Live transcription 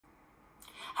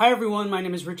Hi everyone, my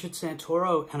name is Richard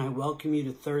Santoro and I welcome you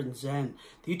to Third and Zen,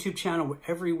 the YouTube channel where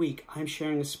every week I'm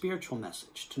sharing a spiritual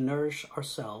message to nourish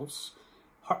ourselves,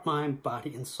 heart, mind,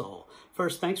 body, and soul.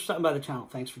 First, thanks for stopping by the channel.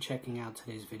 Thanks for checking out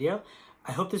today's video.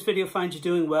 I hope this video finds you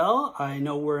doing well. I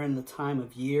know we're in the time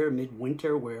of year,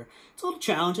 midwinter, where it's a little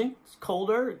challenging. It's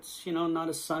colder, it's, not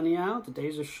as sunny out, the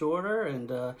days are shorter,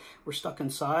 and we're stuck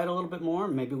inside a little bit more.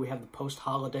 Maybe we have the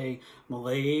post-holiday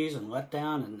malaise and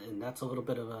letdown, and that's a little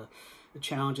bit of a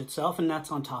challenge itself, and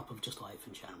that's on top of just life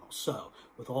in general. So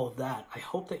with all of that, I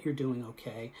hope that you're doing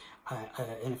okay,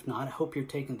 and if not, I hope you're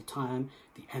taking the time,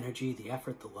 the energy, the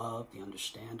effort, the love, the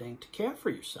understanding to care for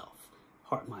yourself,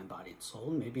 heart, mind, body, and soul.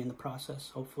 And maybe in the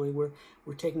process, hopefully we're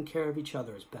taking care of each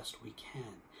other as best we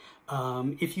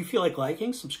can. If you feel like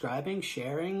liking, subscribing,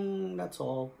 sharing, that's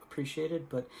all appreciated.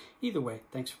 But either way,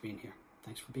 thanks for being here.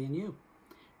 Thanks for being you.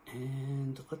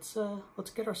 And let's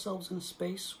get ourselves in a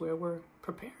space where we're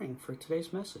preparing for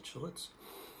today's message. So let's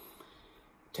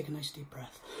take a nice deep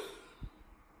breath.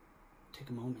 Take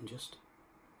a moment and just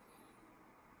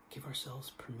give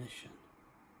ourselves permission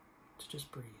to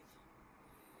just breathe.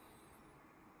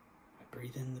 I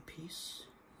breathe in the peace.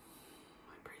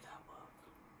 I breathe out love.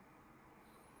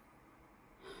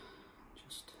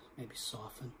 Just maybe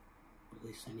soften,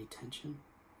 release any tension.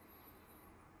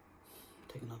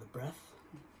 Take another breath.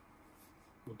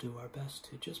 We'll do our best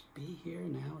to just be here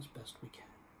now as best we can.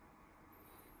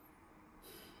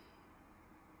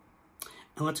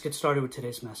 And let's get started with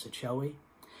today's message, shall we?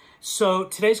 So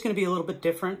today's going to be a little bit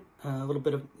different, a little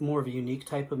bit of more of a unique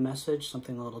type of message,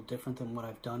 something a little different than what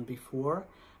I've done before.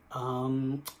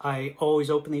 I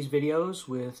always open these videos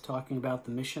with talking about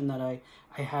the mission that I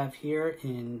have here,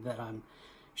 in that I'm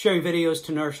sharing videos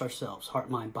to nourish ourselves, heart,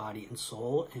 mind, body, and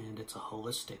soul, and it's a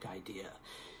holistic idea.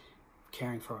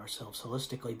 Caring for ourselves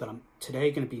holistically, but I'm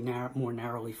today going to be more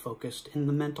narrowly focused in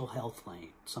the mental health lane,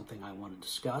 something I want to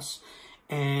discuss.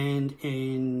 And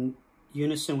in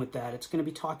unison with that, it's going to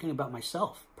be talking about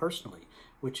myself personally,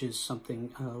 which is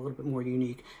something a little bit more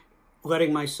unique,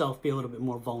 letting myself be a little bit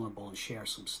more vulnerable and share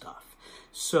some stuff.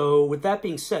 So with that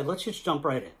being said, let's just jump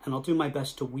right in, and I'll do my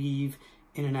best to weave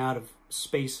in and out of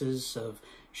spaces of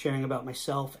sharing about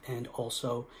myself and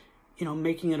also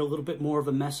making it a little bit more of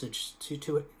a message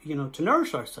to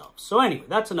nourish ourselves. So anyway,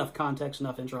 that's enough context,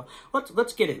 enough intro.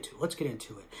 Let's get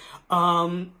into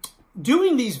it.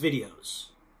 Doing these videos,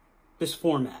 this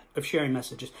format of sharing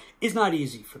messages, is not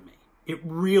easy for me. It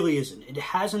really isn't. It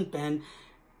hasn't been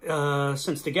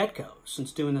since the get-go,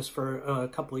 since doing this for a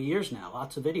couple of years now,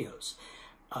 lots of videos.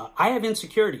 I have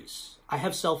insecurities. I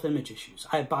have self-image issues.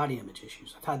 I have body image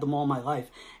issues. I've had them all my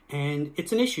life, and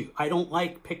it's an issue. I don't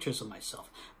like pictures of myself.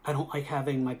 I don't like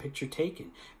having my picture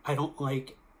taken. I don't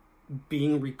like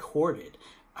being recorded.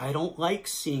 I don't like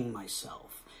seeing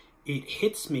myself. It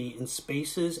hits me in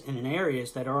spaces and in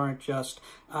areas that aren't just,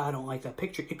 I don't like that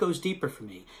picture. It goes deeper for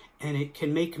me, and it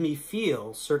can make me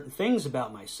feel certain things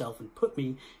about myself and put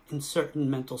me in certain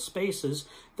mental spaces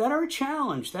that are a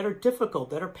challenge, that are difficult,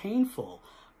 that are painful.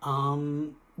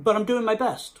 But I'm doing my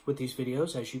best with these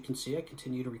videos. As you can see, I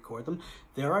continue to record them.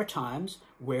 There are times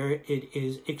where it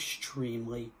is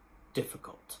extremely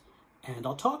difficult, and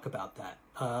I'll talk about that.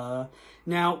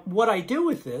 Now, what I do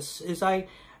with this is I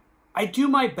do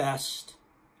my best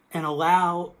and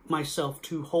allow myself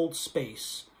to hold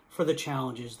space for the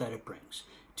challenges that it brings,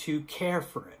 to care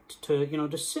for it,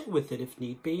 to sit with it if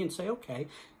need be and say, okay,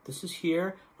 this is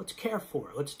here, let's care for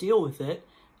it, let's deal with it.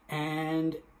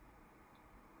 And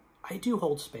I do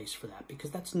hold space for that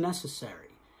because that's necessary,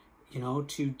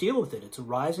 to deal with it. It's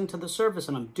rising to the surface,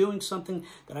 and I'm doing something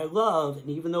that I love, and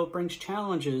even though it brings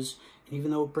challenges, and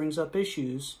even though it brings up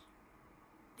issues,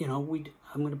 I'm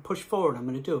going to push forward, I'm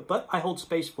going to do it, but I hold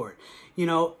space for it.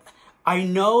 I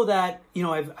know that,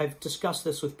 I've discussed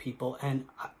this with people, and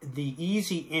the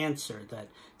easy answer that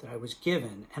I was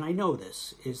given, and I know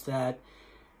this, is that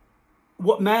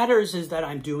what matters is that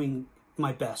I'm doing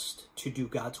my best to do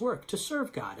God's work, to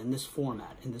serve God in this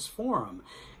format, in this forum,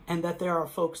 and that there are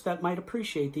folks that might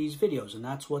appreciate these videos, and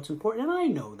that's what's important. And I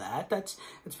know that.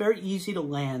 It's very easy to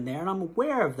land there, and I'm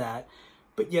aware of that.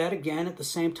 But yet again, at the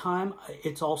same time,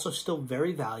 it's also still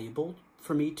very valuable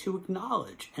for me to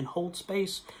acknowledge and hold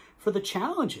space for the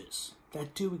challenges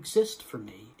that do exist for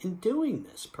me in doing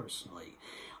this personally.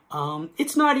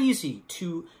 It's not easy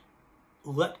to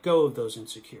let go of those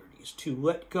insecurities, to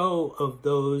let go of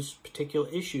those particular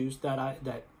issues that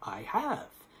I have,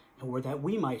 or that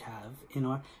we might have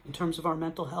in terms of our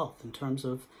mental health, in terms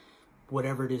of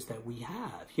whatever it is that we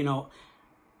have.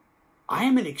 I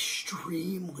am an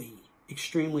extremely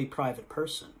private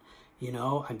person.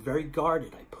 I'm very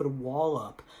guarded. I put a wall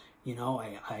up.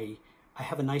 I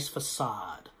have a nice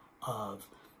facade. of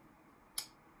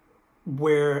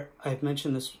where I've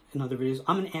mentioned this in other videos.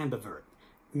 I'm an ambivert,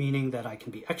 meaning that I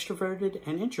can be extroverted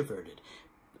and introverted.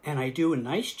 And I do a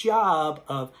nice job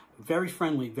of very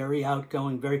friendly, very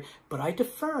outgoing, but I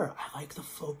defer. I like the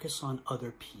focus on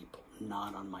other people,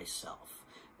 not on myself.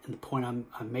 And the point I'm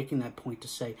making that point to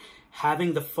say,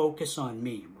 having the focus on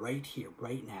me right here,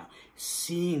 right now,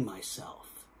 seeing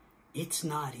myself, it's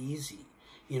not easy.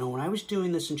 You know, when I was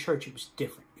doing this in church, it was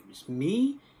different. It was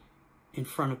me in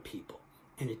front of people.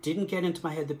 And it didn't get into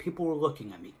my head that people were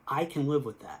looking at me. I can live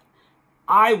with that.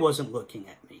 I wasn't looking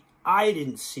at me. I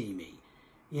didn't see me.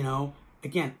 You know,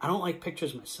 again, I don't like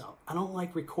pictures of myself. I don't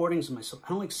like recordings of myself. I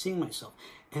don't like seeing myself.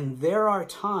 And there are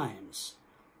times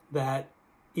that,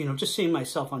 you know, just seeing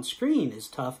myself on screen is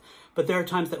tough. But there are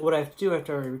times that what I have to do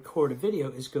after I record a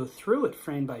video is go through it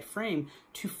frame by frame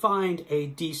to find a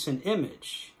decent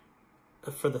image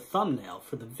for the thumbnail,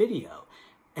 for the video.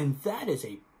 And that is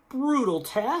a brutal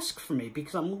task for me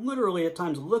because I'm literally at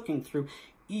times looking through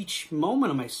each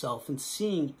moment of myself and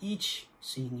seeing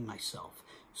myself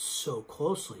so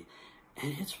closely.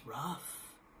 And it's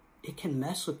rough. It can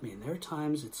mess with me. And there are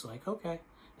times it's like, okay.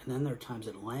 And then there are times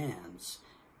it lands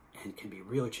and can be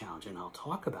really challenging. I'll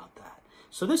talk about that.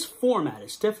 So this format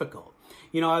is difficult.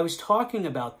 You know, I was talking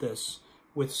about this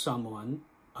with someone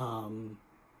who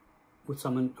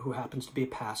happens to be a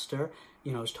pastor.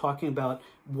 You know, I was talking about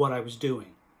what I was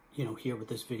doing, you know, here with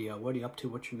this video. What are you up to?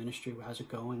 What's your ministry? How's it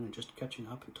going? And just catching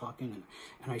up and talking.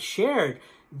 And I shared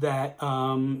that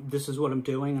this is what I'm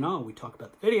doing. And we talk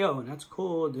about the video and that's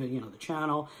cool, you know, the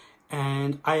channel.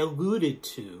 And I alluded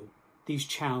to these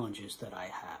challenges that I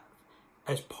have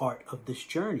as part of this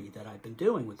journey that I've been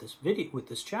doing with this video, with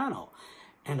this channel.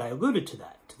 And I alluded to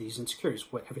that, to these insecurities,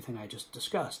 everything I just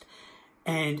discussed.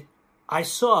 And I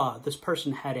saw this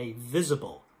person had a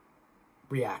visible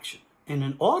reaction and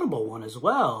an audible one as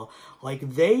well.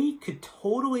 Like they could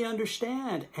totally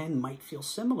understand and might feel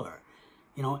similar.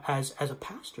 You know, as a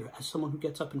pastor, as someone who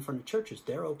gets up in front of churches,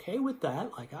 they're okay with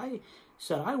that. Like I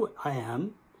said, I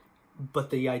am. But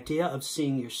the idea of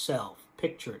seeing yourself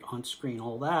pictured on screen,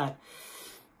 all that,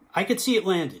 I could see it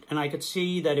landed. And I could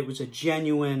see that it was a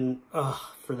genuine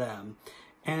for them.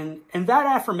 And that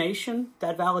affirmation,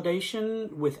 that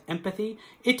validation with empathy,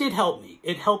 it did help me.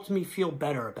 It helped me feel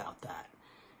better about that.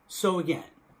 So again,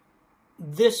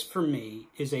 this for me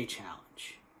is a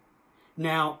challenge.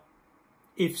 Now,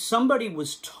 if somebody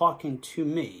was talking to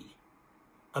me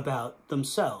about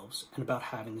themselves and about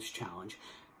having this challenge,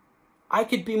 I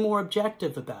could be more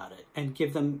objective about it and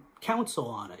give them counsel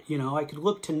on it. You know, I could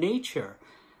look to nature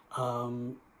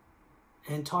and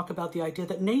talk about the idea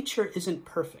that nature isn't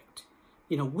perfect.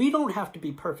 You know, we don't have to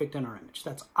be perfect in our image.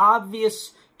 That's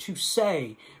obvious to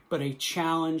say, but a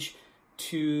challenge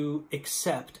to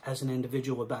accept as an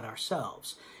individual about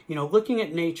ourselves. You know, looking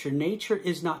at nature, nature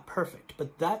is not perfect,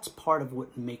 but that's part of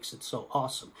what makes it so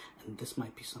awesome. And this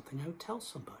might be something I would tell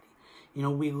somebody. You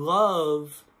know, we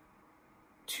love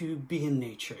to be in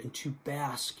nature and to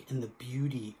bask in the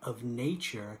beauty of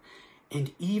nature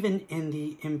and even in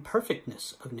the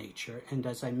imperfectness of nature. And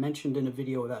as I mentioned in a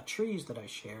video about trees that I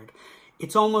shared,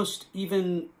 it's almost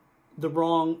even the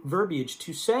wrong verbiage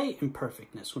to say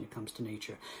imperfectness when it comes to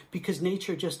nature, because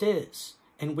nature just is,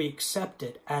 and we accept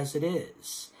it as it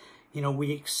is. You know,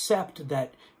 we accept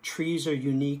that trees are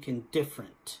unique and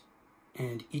different,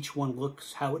 and each one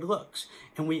looks how it looks.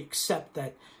 And we accept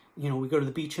that, you know, we go to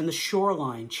the beach and the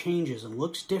shoreline changes and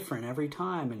looks different every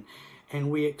time. And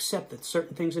we accept that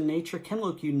certain things in nature can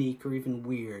look unique or even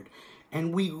weird.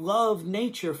 And we love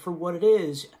nature for what it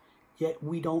is, yet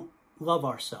we don't love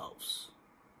ourselves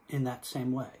in that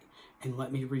same way. And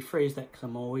let me rephrase that, because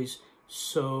I'm always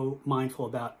so mindful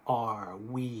about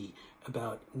we,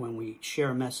 about when we share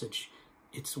a message,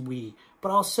 it's we.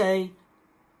 But I'll say,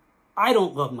 I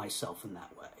don't love myself in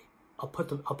that way. I'll put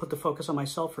the focus on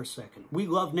myself for a second. We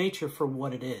love nature for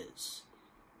what it is,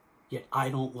 yet I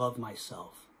don't love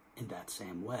myself in that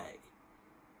same way.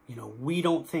 You know, we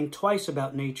don't think twice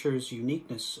about nature's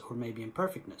uniqueness or maybe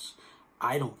imperfectness.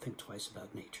 I don't think twice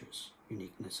about nature's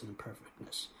uniqueness and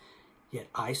imperfectness. Yet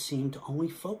I seem to only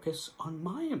focus on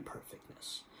my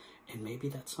imperfectness. And maybe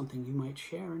that's something you might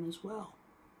share in as well.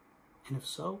 And if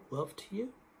so, love to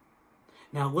you.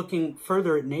 Now, looking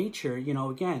further at nature, you know,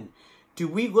 again, do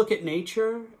we look at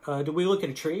nature, do we look at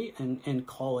a tree and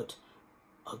call it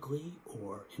ugly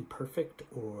or imperfect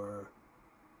or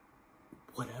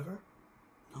whatever?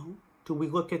 No. Do we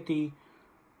look at the,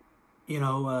 you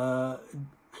know,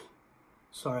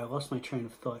 sorry, I lost my train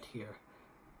of thought here.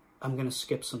 I'm going to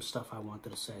skip some stuff I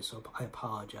wanted to say, so I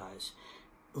apologize.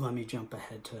 Let me jump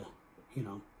ahead to, you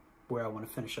know, where I want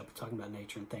to finish up talking about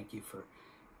nature, and thank you for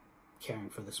caring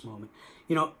for this moment.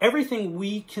 You know, everything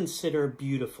we consider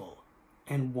beautiful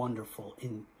and wonderful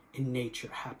in nature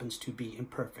happens to be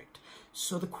imperfect.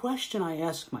 So the question I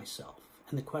ask myself,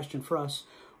 and the question for us,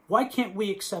 why can't we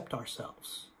accept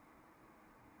ourselves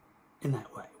in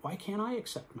that way? Why can't I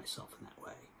accept myself in that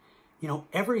way? You know,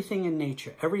 everything in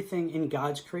nature, everything in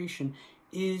God's creation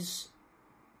is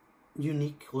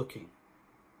unique looking.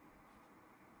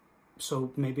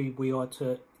 So maybe we ought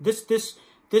to,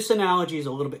 this analogy is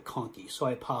a little bit clunky, so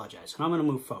I apologize, and I'm going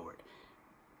to move forward.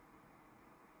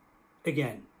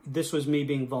 Again, this was me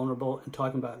being vulnerable and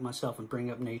talking about myself and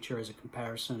bringing up nature as a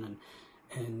comparison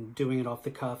and doing it off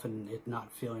the cuff and it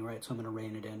not feeling right, so I'm going to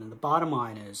rein it in. And the bottom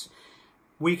line is,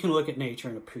 we can look at nature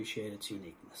and appreciate its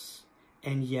uniqueness,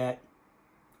 and yet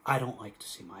I don't like to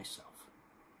see myself.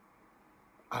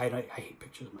 I hate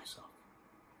pictures of myself.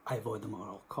 I avoid them at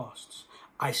all costs.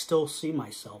 I still see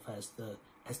myself as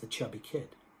the chubby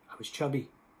kid. I was chubby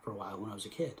for a while when I was a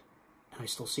kid, and I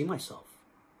still see myself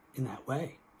in that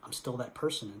way. I'm still that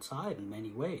person inside in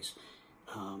many ways.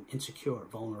 Insecure,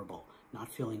 vulnerable,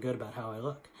 not feeling good about how I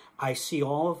look. I see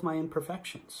all of my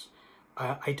imperfections.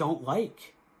 I don't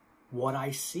like what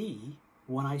I see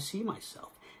when I see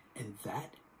myself. And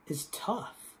that is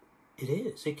tough. It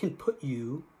is. It can put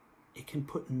you, it can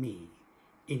put me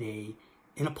in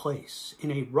a place,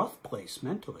 in a rough place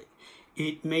mentally.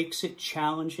 It makes it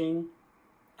challenging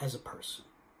as a person.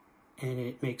 And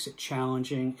it makes it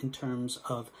challenging in terms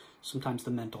of sometimes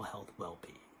the mental health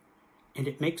well-being. And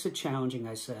it makes it challenging,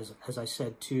 as I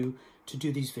said, to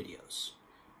do these videos.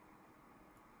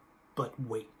 But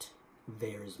wait,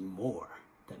 there's more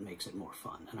that makes it more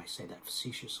fun. And I say that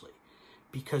facetiously.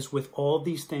 Because with all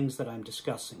these things that I'm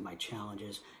discussing, my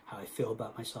challenges, how I feel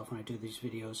about myself when I do these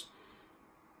videos,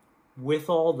 with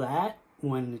all that,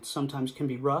 when it sometimes can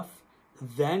be rough,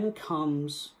 then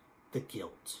comes the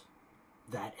guilt,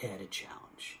 that added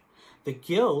challenge. The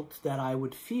guilt that I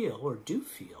would feel, or do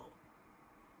feel,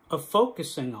 of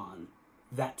focusing on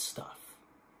that stuff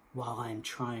while I'm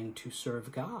trying to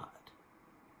serve God.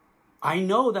 I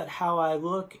know that how I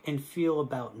look and feel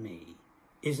about me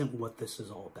isn't what this is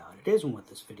all about. It isn't what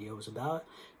this video is about.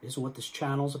 It isn't what this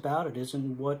channel is about. It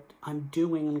isn't what I'm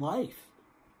doing in life.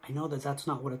 I know that that's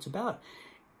not what it's about.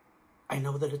 I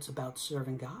know that it's about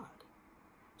serving God.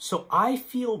 So I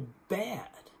feel bad.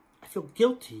 I feel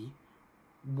guilty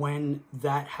when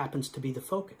that happens to be the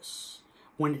focus.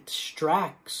 When it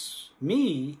distracts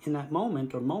me in that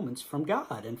moment or moments from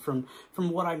God and from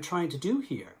what I'm trying to do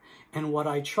here and what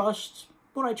I trust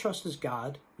is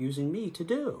God using me to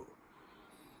do.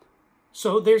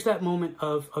 So there's that moment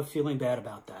of feeling bad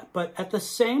about that. But at the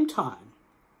same time,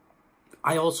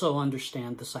 I also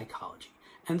understand the psychology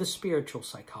and the spiritual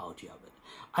psychology of it.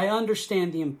 I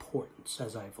understand the importance,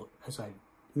 as I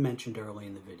mentioned early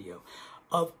in the video,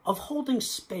 of holding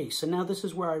space. And now this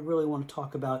is where I really want to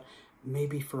talk about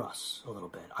maybe for us a little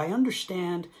bit. I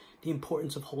understand the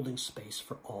importance of holding space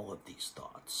for all of these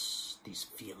thoughts, these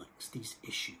feelings, these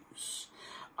issues.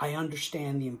 I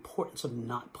understand the importance of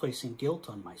not placing guilt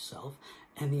on myself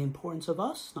and the importance of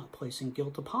us not placing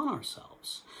guilt upon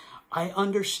ourselves. I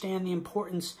understand the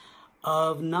importance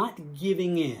of not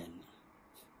giving in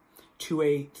to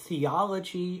a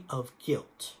theology of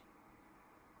guilt,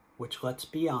 which, let's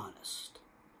be honest,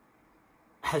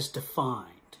 has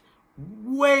defined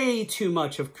way too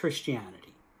much of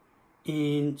Christianity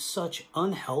in such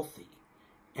unhealthy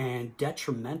and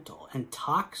detrimental and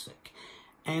toxic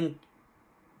and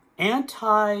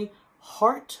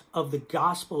anti-heart of the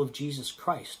gospel of Jesus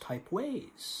Christ type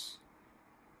ways.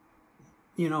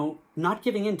 You know, not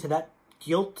giving in to that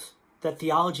guilt, that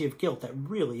theology of guilt that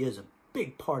really is a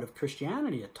big part of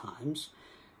Christianity at times.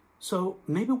 So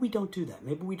maybe we don't do that.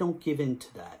 Maybe we don't give in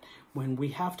to that when we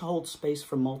have to hold space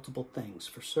for multiple things,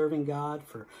 for serving God,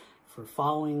 for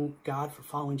following God, for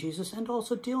following Jesus, and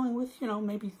also dealing with, you know,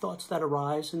 maybe thoughts that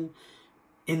arise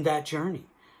in that journey.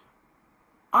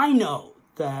 I know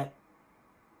that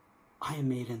I am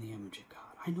made in the image of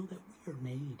God. I know that we are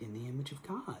made in the image of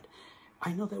God.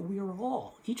 I know that we are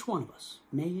all, each one of us,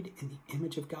 made in the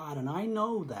image of God. And I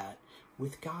know that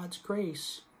with God's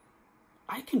grace,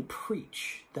 I can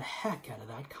preach the heck out of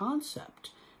that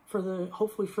concept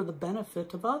hopefully for the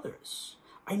benefit of others.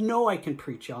 I know I can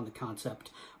preach on the concept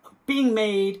of being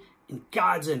made in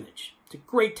God's image. It's a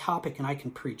great topic and I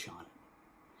can preach on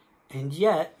it. And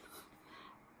yet,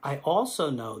 I also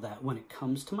know that when it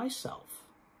comes to myself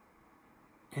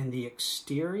and the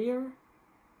exterior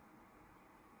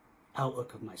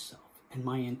outlook of myself and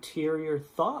my interior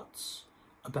thoughts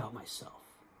about myself,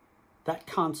 that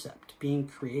concept, being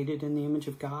created in the image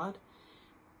of God,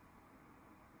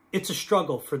 it's a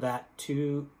struggle for that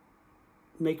to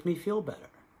make me feel better.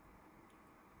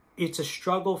 It's a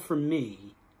struggle for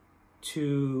me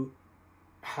to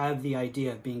have the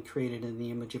idea of being created in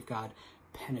the image of God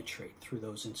penetrate through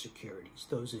those insecurities,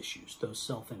 those issues, those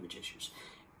self-image issues.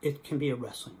 It can be a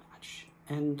wrestling match.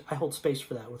 And I hold space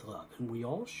for that with love. And we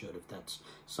all should if that's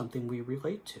something we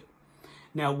relate to.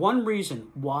 Now, one reason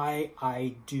why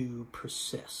I do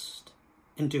persist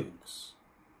in doing this,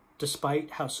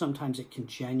 despite how sometimes it can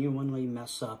genuinely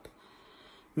mess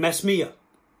me up.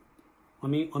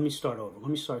 Let me start over.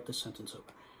 Let me start this sentence over.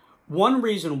 One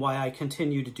reason why I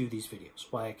continue to do these videos,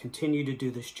 why I continue to do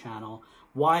this channel,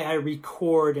 why I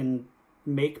record and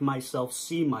make myself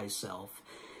see myself,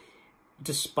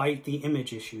 despite the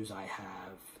image issues I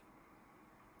have,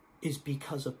 is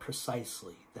because of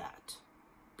precisely that.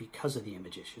 Because of the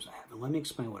image issues I have. And let me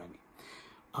explain what I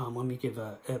mean. Let me give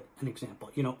an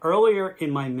example. You know, earlier in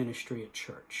my ministry at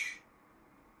church,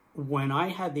 when I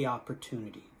had the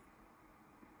opportunities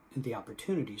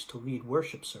to lead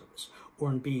worship service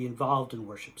or be involved in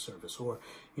worship service or,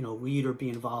 you know, lead or be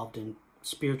involved in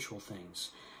spiritual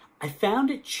things, I found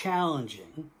it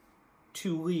challenging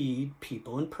to lead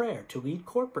people in prayer, to lead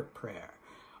corporate prayer,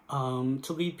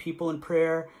 to lead people in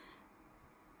prayer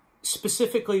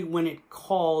specifically when it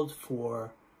called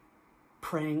for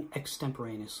praying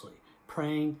extemporaneously,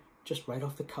 praying just right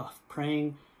off the cuff,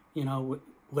 praying, you know,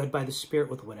 led by the Spirit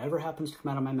with whatever happens to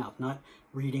come out of my mouth, not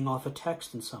reading off a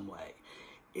text in some way.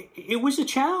 It was a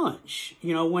challenge,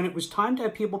 you know, when it was time to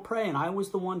have people pray and I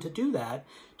was the one to do that,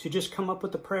 to just come up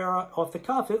with the prayer off the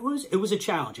cuff. It was a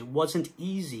challenge. It wasn't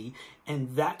easy,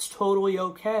 and that's totally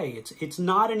okay. It's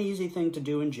not an easy thing to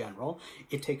do in general.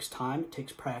 It takes time, it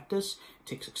takes practice, it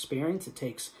takes experience, it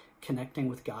takes connecting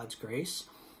with God's grace.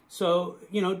 So,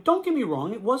 you know, don't get me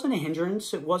wrong, it wasn't a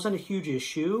hindrance, it wasn't a huge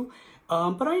issue.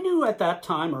 But I knew at that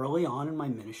time, early on in my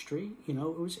ministry, you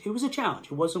know, it was a challenge.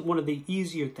 It wasn't one of the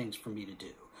easier things for me to do.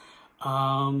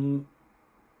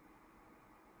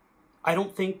 I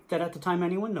don't think that at the time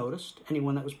anyone noticed.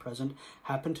 Anyone that was present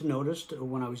happened to notice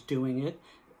when I was doing it.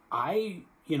 I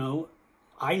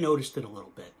noticed it a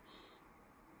little bit.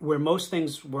 Where most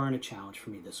things weren't a challenge for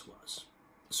me, this was.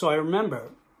 So I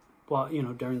remember, well, you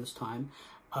know, during this time,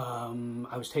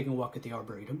 I was taking a walk at the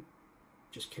Arboretum,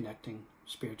 just connecting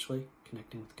spiritually,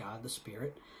 connecting with God, the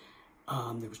Spirit.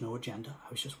 There was no agenda. I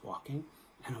was just walking,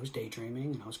 and I was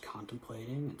daydreaming, and I was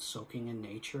contemplating and soaking in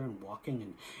nature and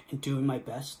walking and doing my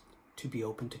best to be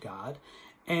open to God.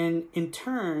 And in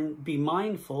turn, be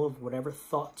mindful of whatever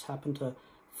thoughts happened to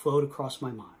float across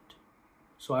my mind.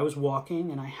 So I was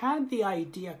walking, and I had the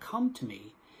idea come to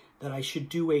me that I should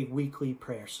do a weekly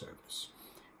prayer service.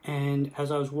 And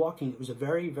as I was walking, it was a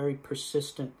very, very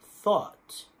persistent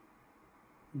thought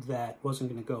that wasn't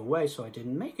going to go away, so I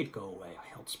didn't make it go away. I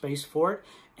held space for it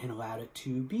and allowed it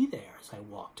to be there as I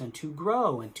walked and to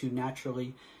grow and to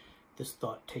naturally, this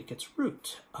thought take its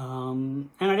root. And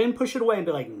I didn't push it away and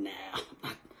be like, nah,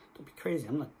 don't be crazy.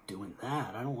 I'm not doing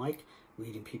that. I don't like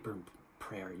leading people in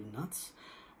prayer. Are you nuts?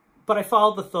 But I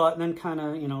followed the thought and then kind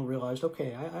of, you know, realized,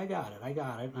 okay, I got it.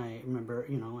 And I remember,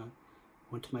 you know, I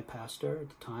went to my pastor at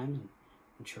the time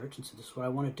in church and said, this is what I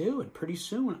want to do. And pretty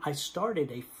soon I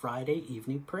started a Friday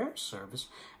evening prayer service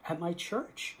at my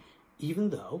church, even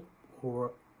though,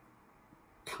 or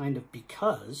kind of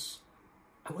because,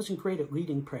 I wasn't great at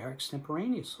leading prayer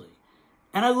extemporaneously.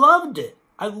 And I loved it.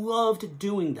 I loved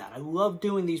doing that. I loved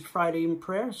doing these Friday evening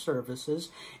prayer services.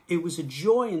 It was a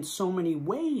joy in so many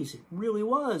ways. It really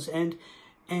was. And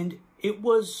it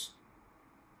was,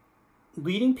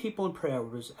 leading people in prayer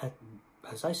was,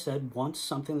 as I said, once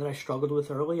something that I struggled with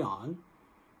early on,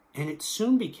 and it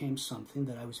soon became something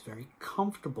that I was very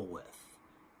comfortable with,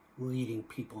 leading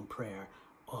people in prayer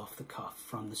off the cuff,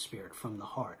 from the Spirit, from the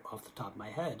heart, off the top of my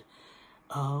head.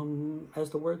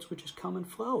 As the words would just come and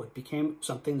flow, it became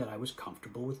something that I was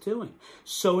comfortable with doing.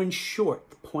 So in short,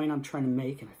 the point I'm trying to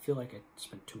make, and I feel like I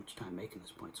spent too much time making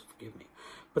this point, so forgive me,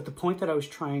 but the point that I was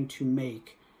trying to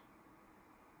make,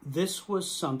 this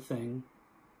was something,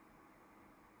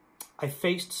 I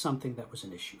faced something that was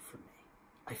an issue for me.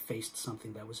 I faced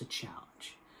something that was a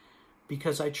challenge,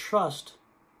 because I trusted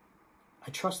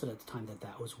at the time that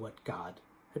that was what God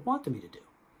had wanted me to do.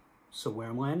 So where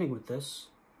I'm landing with this,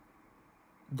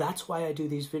 that's why I do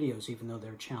these videos, even though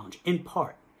they're a challenge, in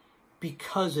part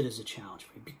because it is a challenge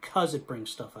for me, because it brings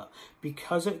stuff up,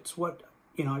 because it's what,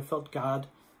 you know, I felt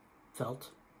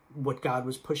what God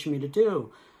was pushing me to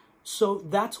do. So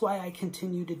that's why I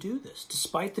continue to do this.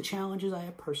 Despite the challenges I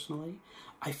have personally,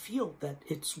 I feel that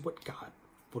it's what God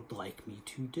would like me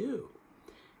to do.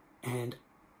 And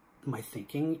my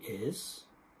thinking is,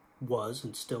 was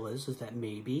and still is that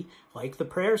maybe, like the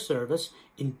prayer service,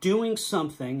 in doing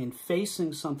something and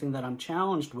facing something that I'm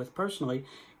challenged with personally,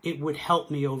 it would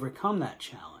help me overcome that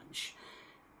challenge.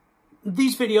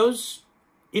 These videos,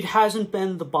 it hasn't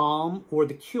been the balm or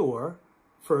the cure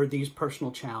for these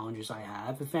personal challenges I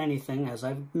have. If anything, as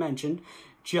I've mentioned,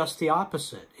 just the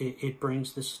opposite. It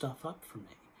brings this stuff up for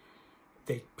me.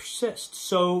 They persist.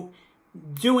 So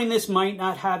doing this might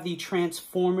not have the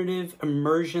transformative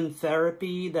immersion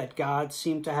therapy that God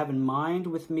seemed to have in mind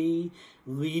with me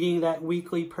leading that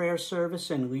weekly prayer service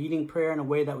and leading prayer in a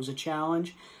way that was a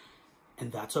challenge.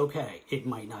 And that's okay. It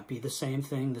might not be the same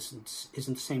thing. This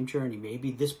isn't the same journey.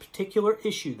 Maybe this particular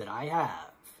issue that I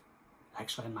have,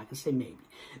 actually, I'm not going to say maybe.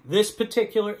 This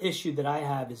particular issue that I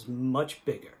have is much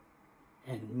bigger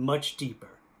and much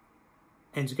deeper.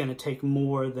 And it's going to take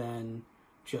more than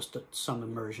just some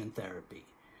immersion therapy.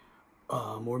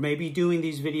 Or maybe doing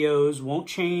these videos won't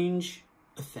change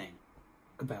a thing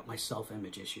about my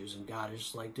self-image issues. And God is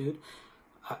just like, dude,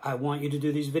 I want you to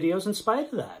do these videos in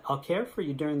spite of that. I'll care for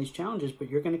you during these challenges, but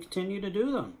you're going to continue to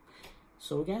do them.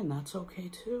 So again, that's okay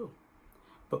too.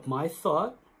 But my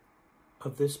thought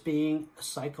of this being a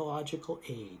psychological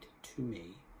aid to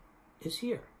me is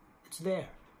here. It's there.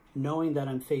 Knowing that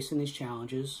I'm facing these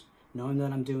challenges, knowing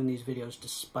that I'm doing these videos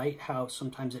despite how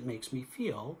sometimes it makes me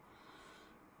feel,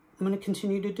 I'm going to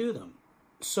continue to do them.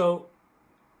 So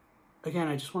again,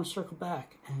 I just want to circle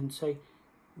back and say,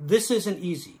 this isn't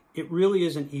easy. It really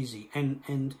isn't easy.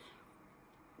 And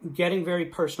getting very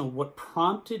personal, what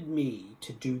prompted me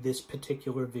to do this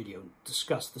particular video,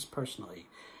 discuss this personally,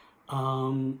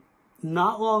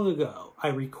 not long ago, I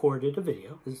recorded a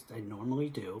video, as I normally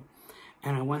do,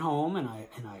 and I went home and I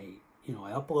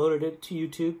uploaded it to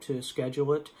YouTube to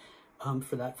schedule it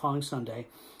for that following Sunday.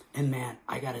 And man,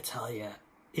 I got to tell you,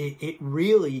 it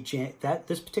really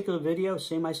this particular video,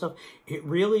 seeing myself, it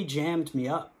really jammed me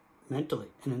up mentally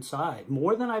and inside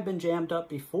more than I've been jammed up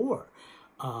before.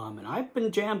 And I've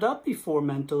been jammed up before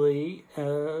mentally,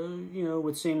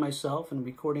 with seeing myself and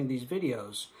recording these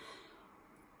videos.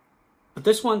 But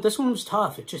this one was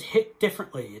tough. It just hit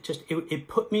differently. It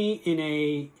put me in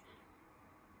a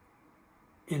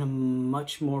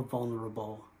much more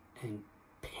vulnerable and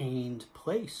pained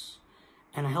place.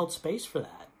 And I held space for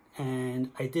that.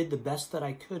 And I did the best that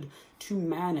I could to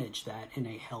manage that in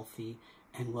a healthy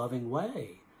and loving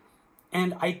way.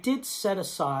 And I did set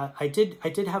aside, I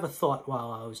did have a thought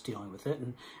while I was dealing with it,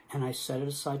 and I set it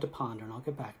aside to ponder, and I'll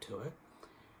get back to it.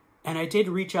 And I did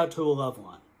reach out to a loved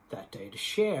one that day to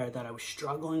share that I was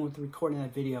struggling with recording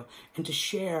that video and to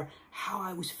share how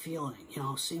I was feeling,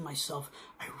 seeing myself.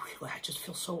 I just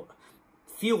feel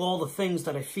all the things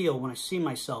that I feel when I see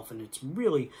myself, and it's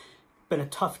really been a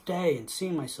tough day and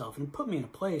seeing myself, and it put me in a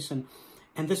place. And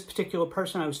this particular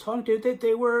person I was talking to,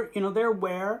 they were, they're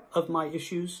aware of my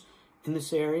issues in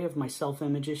this area, of my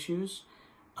self-image issues.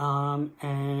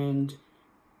 And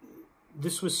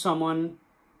this was someone,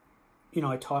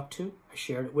 I talked to, I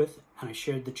shared it with, and I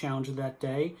shared the challenge of that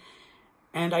day.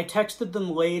 And I texted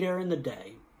them later in the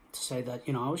day to say that,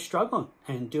 I was struggling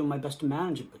and doing my best to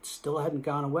manage it, but still hadn't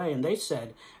gone away. And they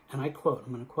said, and I quote,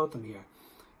 I'm going to quote them here.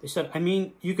 They said,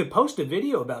 you could post a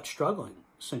video about struggling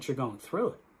since you're going through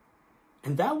it.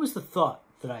 And that was the thought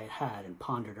that I had and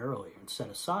pondered earlier and set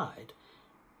aside.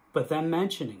 But then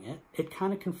mentioning it, it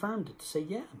kind of confirmed it to say,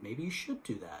 yeah, maybe you should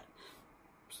do that.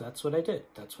 So that's what I did.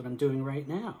 That's what I'm doing right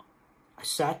now. I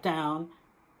sat down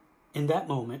in that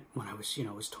moment when I was,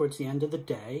 it was towards the end of the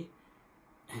day,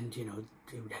 and,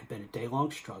 it had been a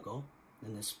day-long struggle,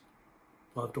 and this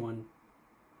loved one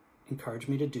encouraged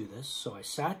me to do this. So I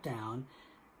sat down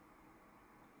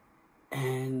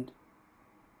and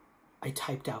I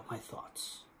typed out my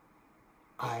thoughts.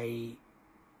 I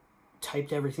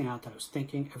typed everything out that I was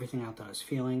thinking, everything out that I was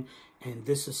feeling, and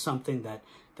this is something that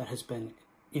has been,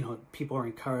 people are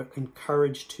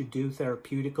encouraged to do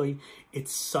therapeutically.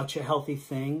 It's such a healthy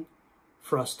thing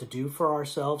for us to do for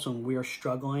ourselves when we are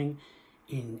struggling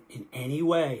in any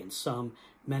way, in some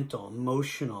mental,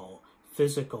 emotional,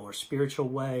 physical, or spiritual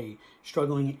way,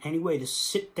 struggling in any way, to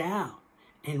sit down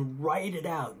and write it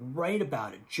out, write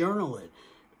about it, journal it,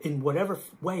 in whatever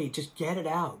way, just get it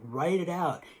out, write it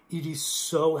out. It is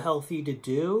so healthy to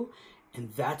do,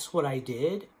 and that's what I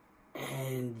did,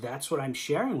 and that's what I'm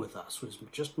sharing with us, was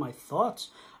just my thoughts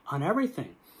on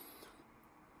everything.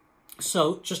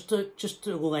 So just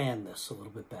to land this a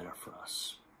little bit better for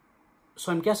us.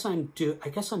 So I guess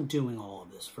I'm doing all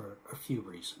of this for a few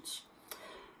reasons.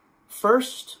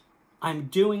 First, I'm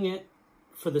doing it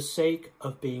for the sake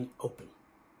of being open,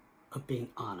 of being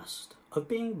honest, of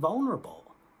being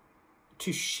vulnerable,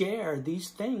 to share these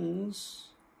things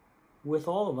with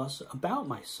all of us about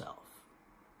myself.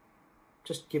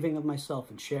 Just giving of myself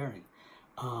and sharing.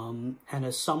 And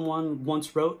as someone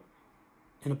once wrote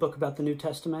in a book about the New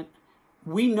Testament,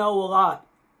 we know a lot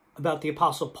about the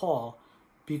Apostle Paul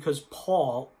because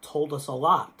Paul told us a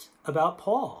lot about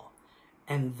Paul.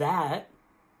 And that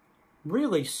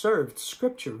really served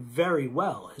Scripture very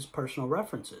well, his personal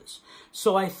references.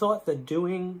 So I thought that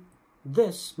doing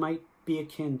this might be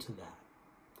akin to that.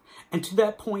 And to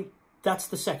that point, that's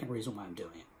the second reason why I'm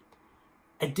doing it.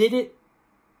 I did it,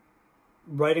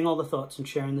 writing all the thoughts and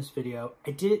sharing this video,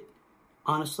 I did it,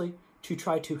 honestly, to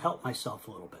try to help myself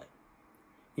a little bit.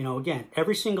 You know, again,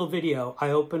 every single video I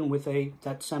open with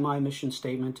that semi-mission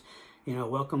statement, you know,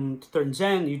 welcome to Third and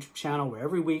Zen, the YouTube channel, where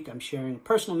every week I'm sharing a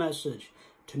personal message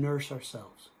to nourish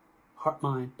ourselves, heart,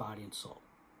 mind, body, and soul.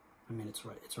 I mean, it's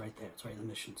right there. It's right in the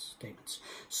mission statements.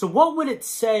 So what would it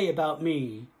say about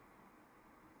me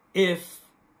if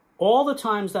all the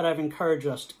times that I've encouraged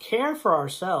us to care for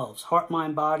ourselves, heart,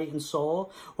 mind, body, and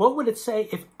soul, what would it say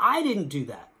if I didn't do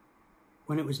that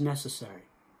when it was necessary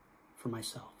for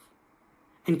myself?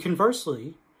 And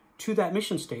conversely, to that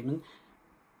mission statement,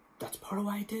 that's part of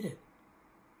why I did it.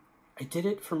 I did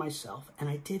it for myself, and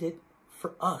I did it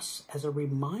for us as a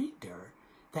reminder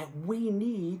that we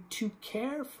need to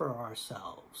care for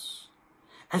ourselves.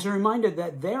 As a reminder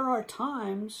that there are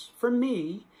times for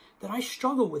me that I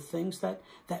struggle with things that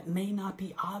may not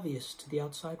be obvious to the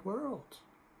outside world.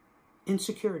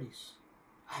 Insecurities,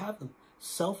 I have them.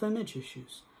 Self-image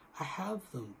issues, I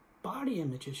have them. Body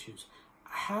image issues,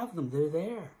 I have them. They're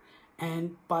there.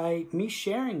 And by me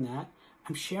sharing that,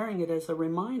 I'm sharing it as a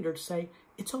reminder to say,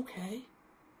 it's okay.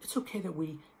 It's okay that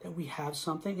we have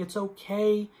something. It's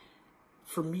okay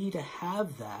for me to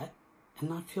have that and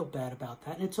not feel bad about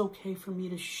that. And it's okay for me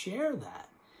to share that,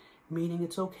 meaning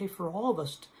it's okay for all of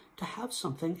us to have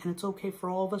something, and it's okay for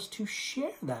all of us to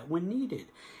share that when needed.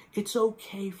 It's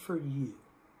okay for you.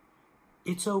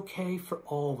 It's okay for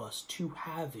all of us to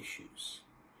have issues,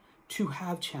 to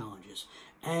have challenges.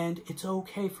 And it's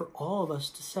okay for all of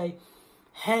us to say,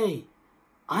 hey,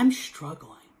 I'm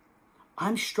struggling.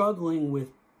 I'm struggling with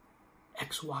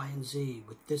X, Y, and Z,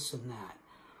 with this and that.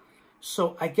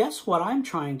 So I guess what I'm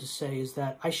trying to say is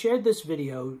that I shared this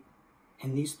video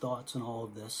and these thoughts and all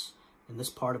of this in this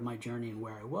part of my journey and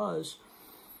where I was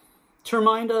to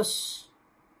remind us,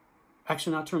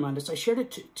 actually not to remind us, I shared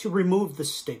it to remove the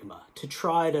stigma, to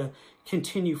try to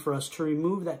continue for us to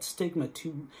remove that stigma,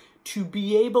 to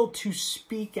be able to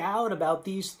speak out about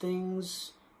these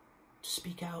things, to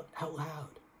speak out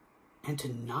loud, and to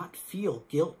not feel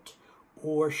guilt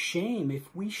or shame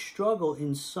if we struggle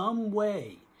in some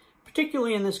way,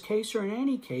 particularly in this case or in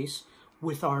any case,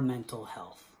 with our mental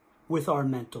health, with our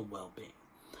mental well-being.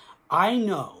 I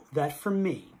know that for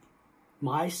me,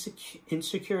 my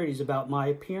insecurities about my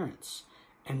appearance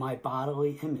and my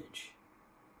bodily image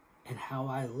and how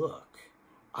I look,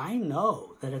 I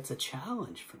know that it's a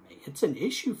challenge for me. It's an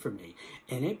issue for me,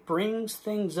 and it brings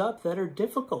things up that are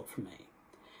difficult for me.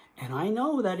 And I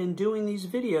know that in doing these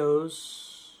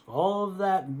videos, all of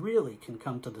that really can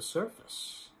come to the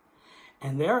surface.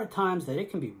 And there are times that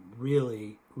it can be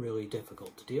really, really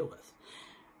difficult to deal with.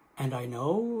 And I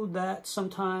know that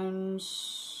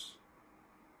sometimes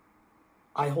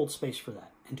I hold space for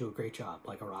that and do a great job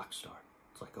like a rock star.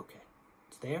 It's like, okay,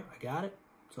 it's there, I got it,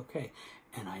 it's okay.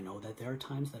 And I know that there are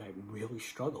times that I really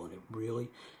struggle and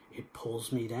it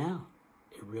pulls me down.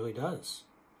 It really does.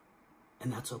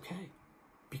 And that's okay,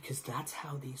 because that's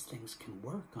how these things can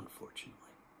work, unfortunately.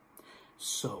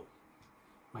 So,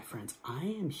 my friends, I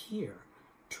am here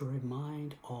to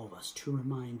remind all of us, to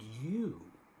remind you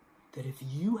that if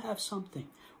you have something,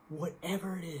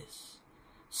 whatever it is,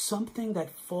 something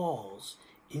that falls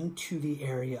into the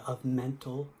area of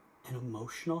mental and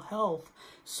emotional health,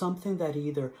 something that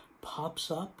either pops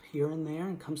up here and there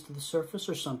and comes to the surface,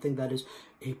 or something that is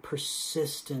a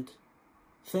persistent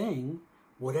thing,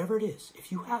 whatever it is,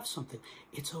 if you have something,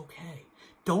 it's okay.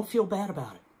 Don't feel bad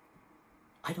about it.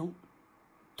 I don't.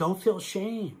 Don't feel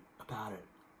shame about it.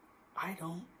 I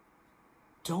don't.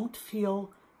 Don't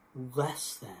feel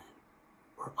less than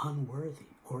or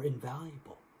unworthy or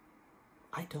invaluable.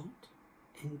 I don't.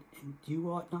 And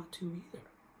you ought not to either.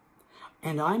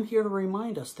 And I'm here to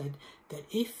remind us that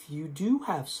if you do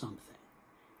have something,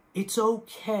 it's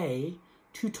okay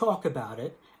to talk about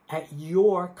it at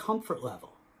your comfort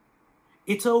level.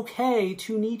 It's okay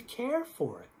to need care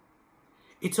for it.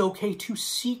 It's okay to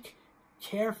seek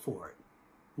care for it.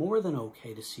 More than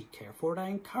okay to seek care for it. I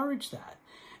encourage that.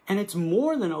 And it's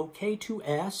more than okay to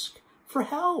ask for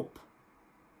help.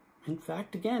 In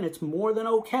fact, again, it's more than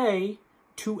okay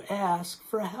to ask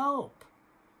for help.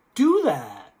 Do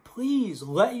that. please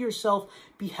let yourself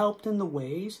be helped in the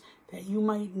ways that you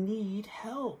might need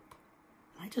help.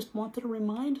 And I just wanted to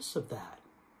remind us of that.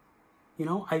 You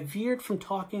know, I veered from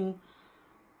talking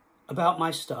about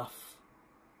my stuff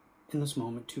in this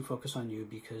moment to focus on you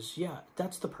because, yeah,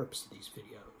 that's the purpose of these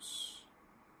videos.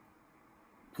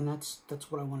 And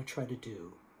that's what I want to try to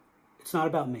do. It's not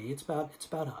about me, it's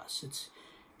about us.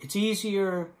 It's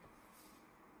easier,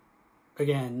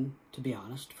 again, to be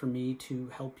honest, for me to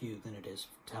help you than it is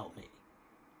to help me.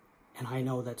 And I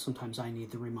know that sometimes I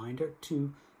need the reminder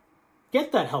to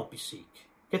get that help you seek,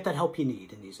 get that help you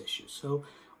need in these issues. So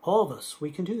all of us, we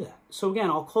can do that. So again,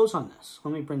 I'll close on this.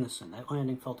 Let me bring this in. That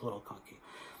landing felt a little clunky.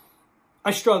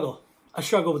 I struggle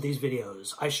with these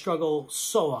videos. I struggle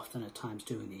so often at times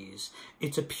doing these.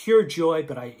 It's a pure joy,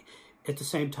 but at the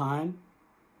same time,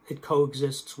 it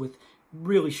coexists with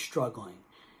really struggling.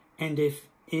 And if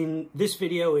in this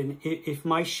video, and if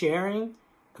my sharing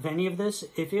of any of this,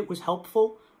 if it was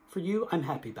helpful for you, I'm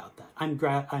happy about that. I'm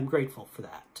grateful for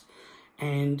that.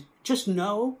 And just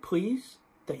know, please,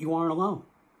 that you aren't alone.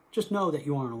 Just know that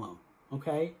you aren't alone,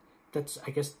 okay?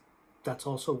 I guess that's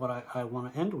also what I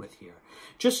want to end with here.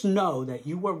 Just know that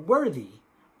you are worthy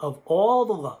of all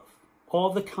the love,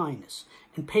 all the kindness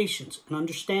and patience and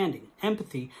understanding,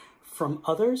 empathy from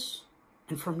others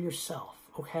and from yourself,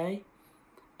 okay?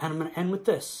 And I'm going to end with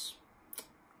this.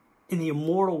 In the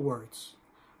immortal words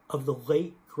of the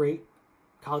late, great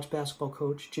college basketball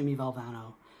coach, Jimmy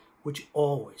Valvano, which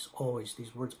always,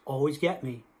 these words always get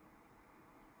me.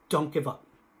 Don't give up.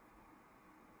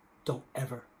 Don't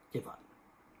ever give up.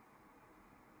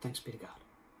 Thanks be to God.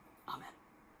 Amen.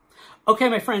 Okay,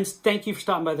 my friends, thank you for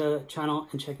stopping by the channel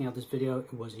and checking out this video.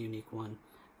 It was a unique one.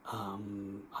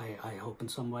 I hope in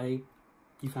some way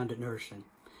you found it nourishing.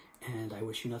 And I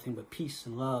wish you nothing but peace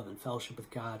and love and fellowship with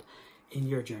God in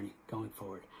your journey going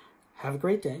forward. Have a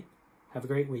great day. Have a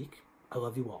great week. I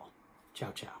love you all. Ciao,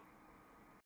 ciao.